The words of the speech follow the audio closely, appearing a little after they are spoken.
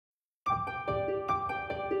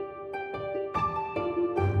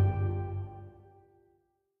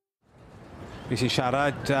Fi sy'n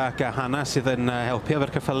siarad ac Hannah sydd yn helpu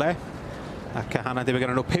efo'r ceffylau. Ac Hannah debyg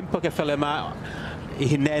gan nhw 5 o ceffylau yma I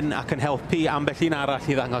hunain ac yn helpu ambell un arall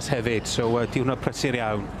I ddangos hefyd. So diwrnod prysur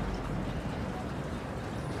iawn.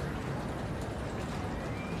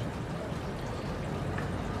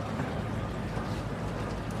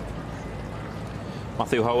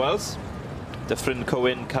 Matthew Howells, Dyffryn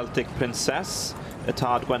Cywyn Celtic Princess, y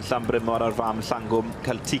tad Gwenllan Brymor ar fam Llangwm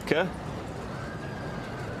Celtica.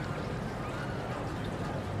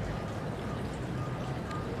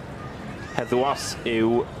 Heddwas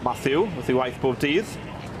yw Matthew, wrth I waith bob dydd.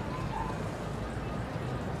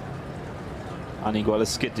 A ni'n gweld y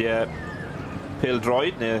sgidiau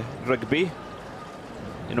pêl-droed neu rygbi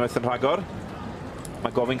unwaith yn rhagor.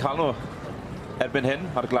 Mae gofyn cael nhw erbyn hyn,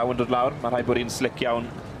 mae'r glaw yn dod lawr, mae rhaid bod hi'n slic iawn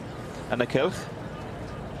yn y cylch.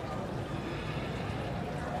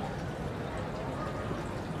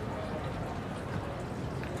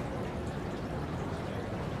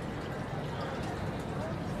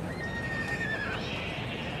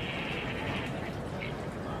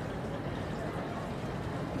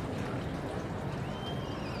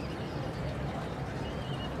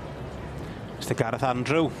 Mr Gareth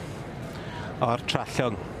Andrew o'r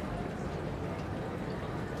Trallwng.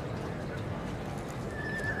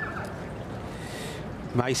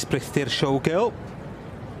 Maes Brithyr Showgirl.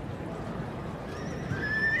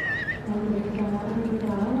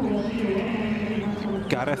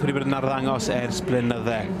 Gareth wedi bod yn arddangos ers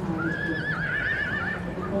blynydde.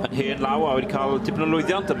 Yn hen law a wedi cael dipyn o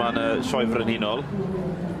lwyddiant yma yn y sioe frenhinol.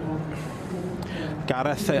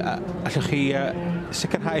 Gareth, allwch chi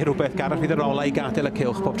sicrhau rhywbeth, Gareth fydd yr ola I gadael y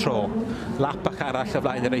cylch bob tro. Lap bach arall o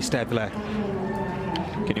flaen yr eisteddle.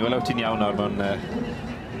 Gen I weld ti'n iawn nawr mewn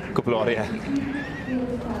cwbl o oriau.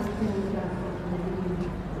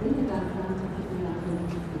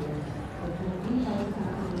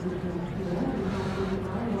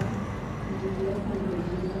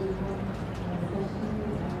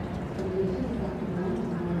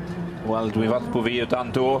 Wel, dwi'n falch bod fi o dan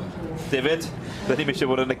do, David. Dyn ni'n eisiau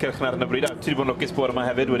bod yn y cylch ar y bryd. Ti wedi bod yn lwcus bore yma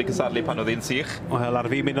hefyd, wedi cysadlu pan oedd hi'n sych. Wel, ar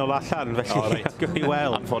fi mynd o allan, felly gyda I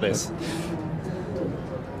weld. Anffodus.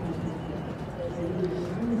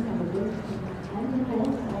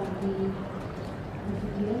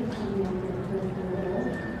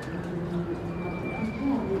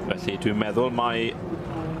 Felly, dwi'n meddwl mai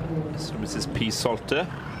Mrs P. Salter.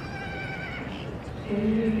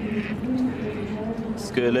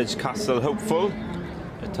 Skirlage Castle Hopeful,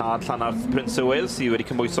 y tad Llanarth Prince of Wales sydd wedi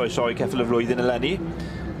cymwyso I sioe ceffyl y flwyddyn eleni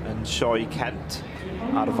yn sioe Kent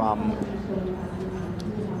ar fam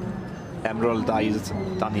Emerald Eyes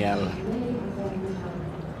Daniel.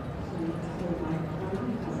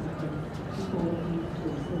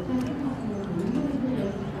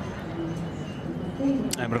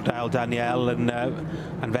 Emerald Eyes Daniel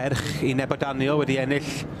yn ferch I Nebo Daniel wedi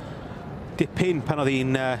ennill dipyn pan oedd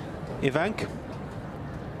hi'n ifanc.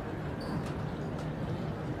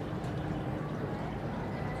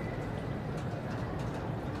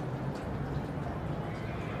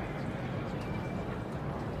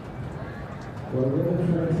 Well, with the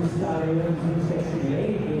first stallions in section A,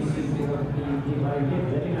 they seem to have been divided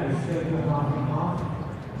very nicely to half and half.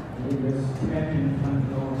 It was 10 in front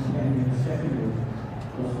row, 10 in the second row.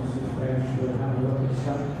 Because Mrs. French will have a look at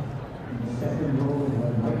some in the second row,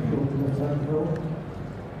 and might go to the third row.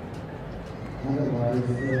 Otherwise,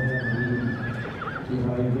 they will be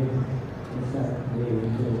divided.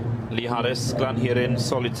 Lee Harris, Glanhirin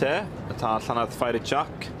Solitaire, y tad Llanarth Fire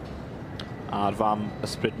Jack. Ar fam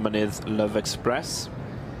Ysbryd Mynydd Love Express.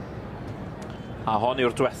 A hon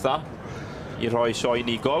yw'r diwetha I roi sioe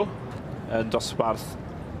unigol yn dosbarth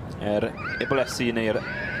ebolesu neu'r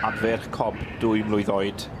adfarch cob 2 mlwydd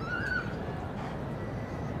oed.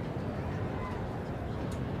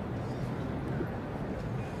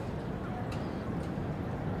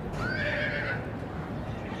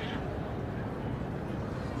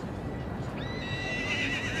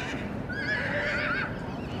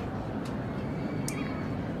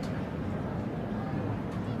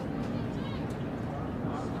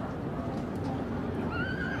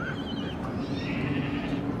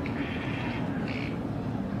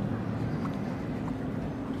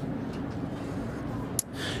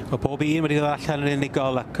 Mae bob un wedi dod allan yn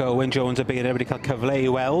unigol ac Owen Jones a Beirniaid wedi cael cyfle I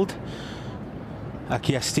weld ac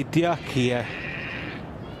I astudio ac I...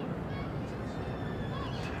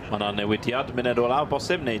 Mae yna newidiad muned ola o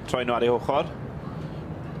bosib neu troi nhw ar ei ochr.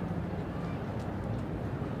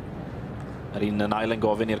 Yr un yn ail yn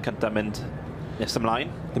gofyn i'r cyntaf mynd nes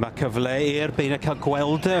ymlaen. Dyma cyfle i'r Beirniaid cael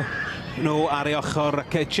gweld nhw ar ei ochr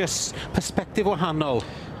ac just perspektif wahanol.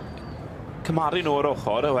 cymharu nhw o'r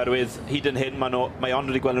ochr, oherwydd hyd yn hyn mae ond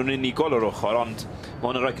wedi gweld nhw'n unigol o'r ochr, ond mae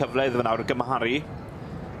hwn yn rhoi cyfle iddo fe nawr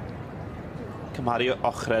cymharu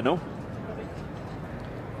ochrau nhw.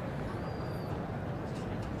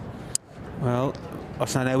 Wel,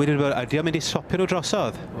 os na newid ydy o'n mynd i swapio nhw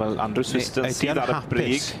drosodd? Wel, Andrew Swiston sydd ar y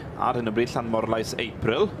brig ar hyn o bryd Llanmorlais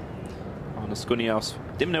April. Ond ysgwn i os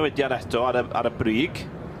dim newidiad eto ar y brig.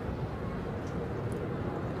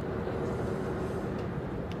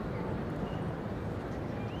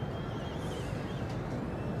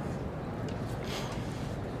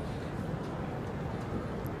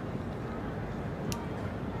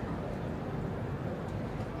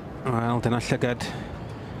 Wel, dyna llygad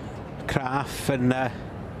craff yn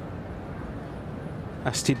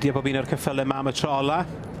astudio bob un o'r ceffylau mam y tro ola.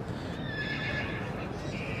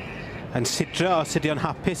 Yn sidro os ydy o'n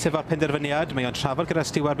hapus efo'r penderfyniad. Mae o'n trafod gyda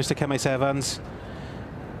stiward Mr Cemais Evans.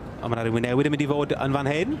 Ond mae yna rhywun newydd yn mynd i fod yn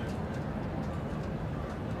fan hyn.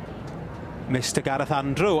 Mr Gareth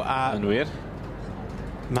Andrew a... Yn wir.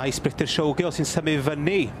 Maes British Showgirl sy'n symud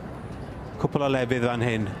fyny cwpl o lefydd fan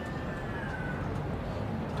hyn.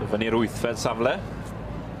 Fyny'r 8fed safle.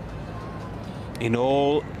 I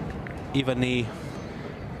nôl i fyny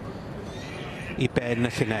i ben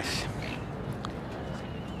y llinell.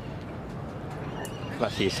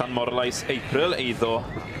 Felly, Llanmorlais April eiddo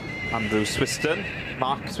Andrew Swiston,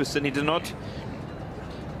 Mark Swiston hyd yn oed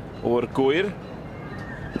o'r gwyr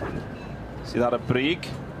sydd ar y brig.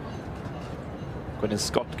 Gwenyn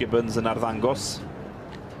Scott Gibbons yn arddangos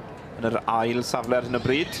yn yr ail safle ar hyn o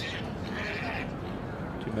bryd.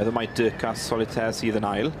 Dwi'n meddwl mai Dyrcas Solitaire sydd yn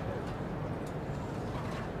ail.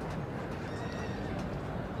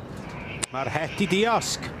 Mae'r het i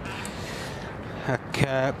diosg. Ac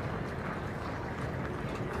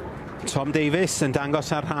Tom Davies yn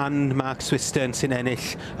dangos ar rhan Mark Swiston sy'n ennill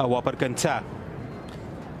y wobr gyntaf.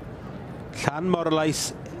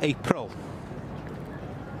 Llanmorlais April.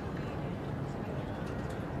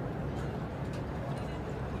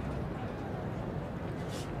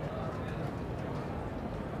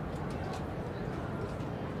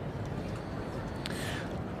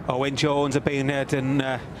 Owen Jones y beirniad yn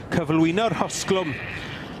cyflwyno'r hosglwm.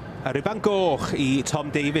 Y riban goch i Tom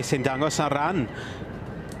Davies sy'n dangos ar ran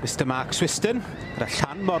Mr Mark Swiston ar y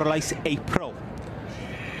Llanmorlais April.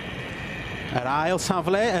 Yr ail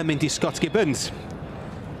safle yn mynd i Scott Gibbons.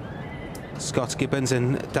 Scott Gibbons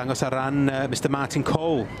yn dangos ar ran Mr Martin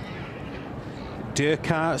Cole.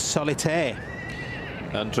 Dyrca Solitaire.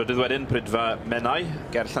 Yn trydydd wedyn, brydfa Menai,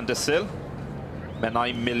 ger Llandysul.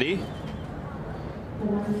 Menai Mili.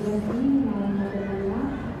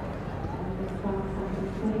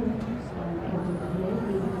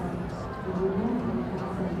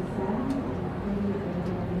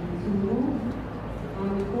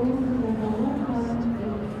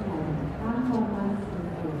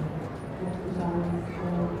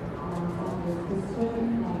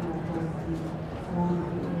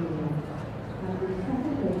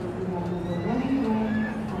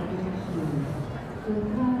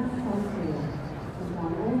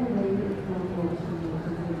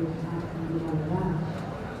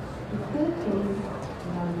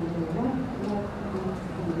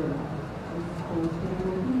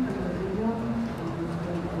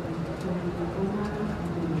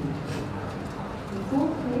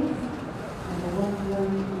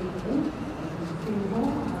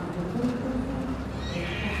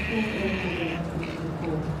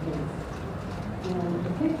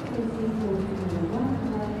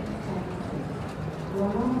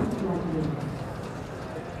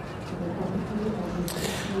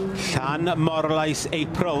 Llanmorlais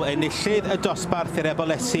April enillydd y dosbarth i'r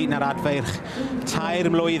ebolesi na'r adfarch 3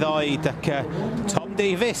 mlwydd oed ac Tom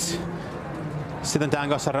Davies sydd yn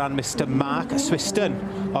dangos ar ran Mr Mark Swiston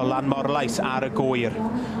o Llanmorlais ar y gwyr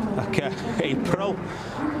ac April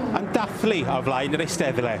yn dathlu o flaen yr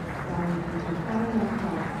eisteddle.